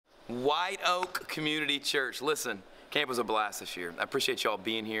White Oak Community Church. Listen, camp was a blast this year. I appreciate y'all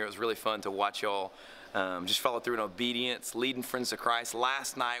being here. It was really fun to watch y'all just follow through in obedience, leading friends to Christ.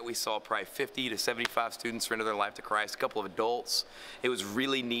 Last night we saw probably 50 to 75 students surrender their life to Christ, a couple of adults. It was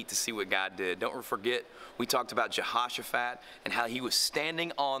really neat to see what God did. Don't forget, we talked about Jehoshaphat and how he was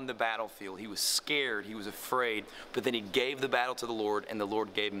standing on the battlefield. He was scared, he was afraid, but then he gave the battle to the Lord, and the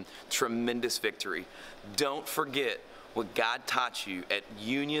Lord gave him tremendous victory. Don't forget what God taught you at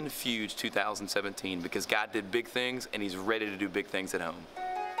Union Fuge 2017, because God did big things and he's ready to do big things at home.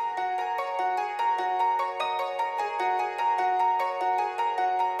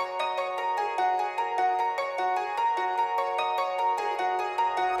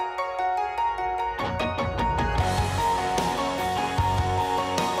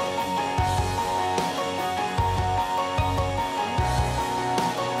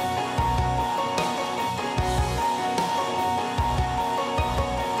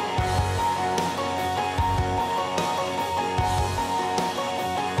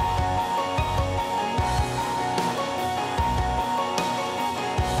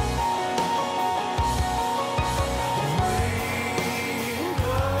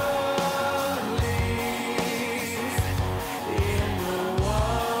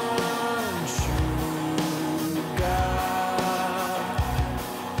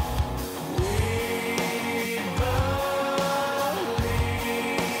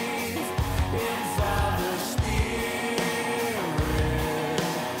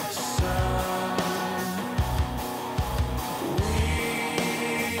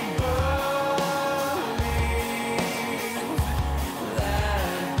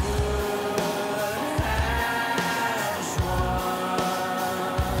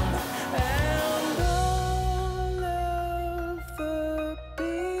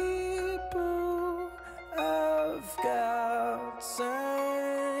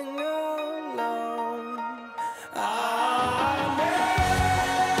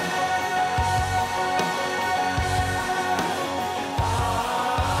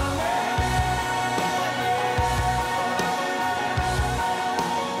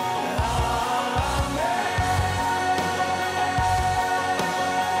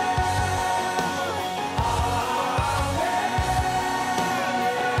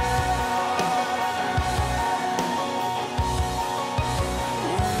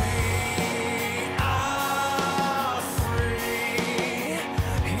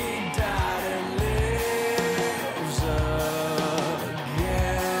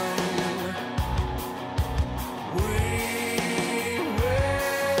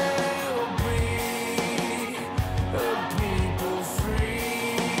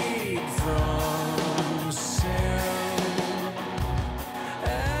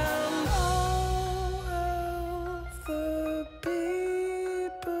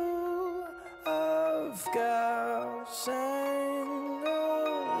 God sent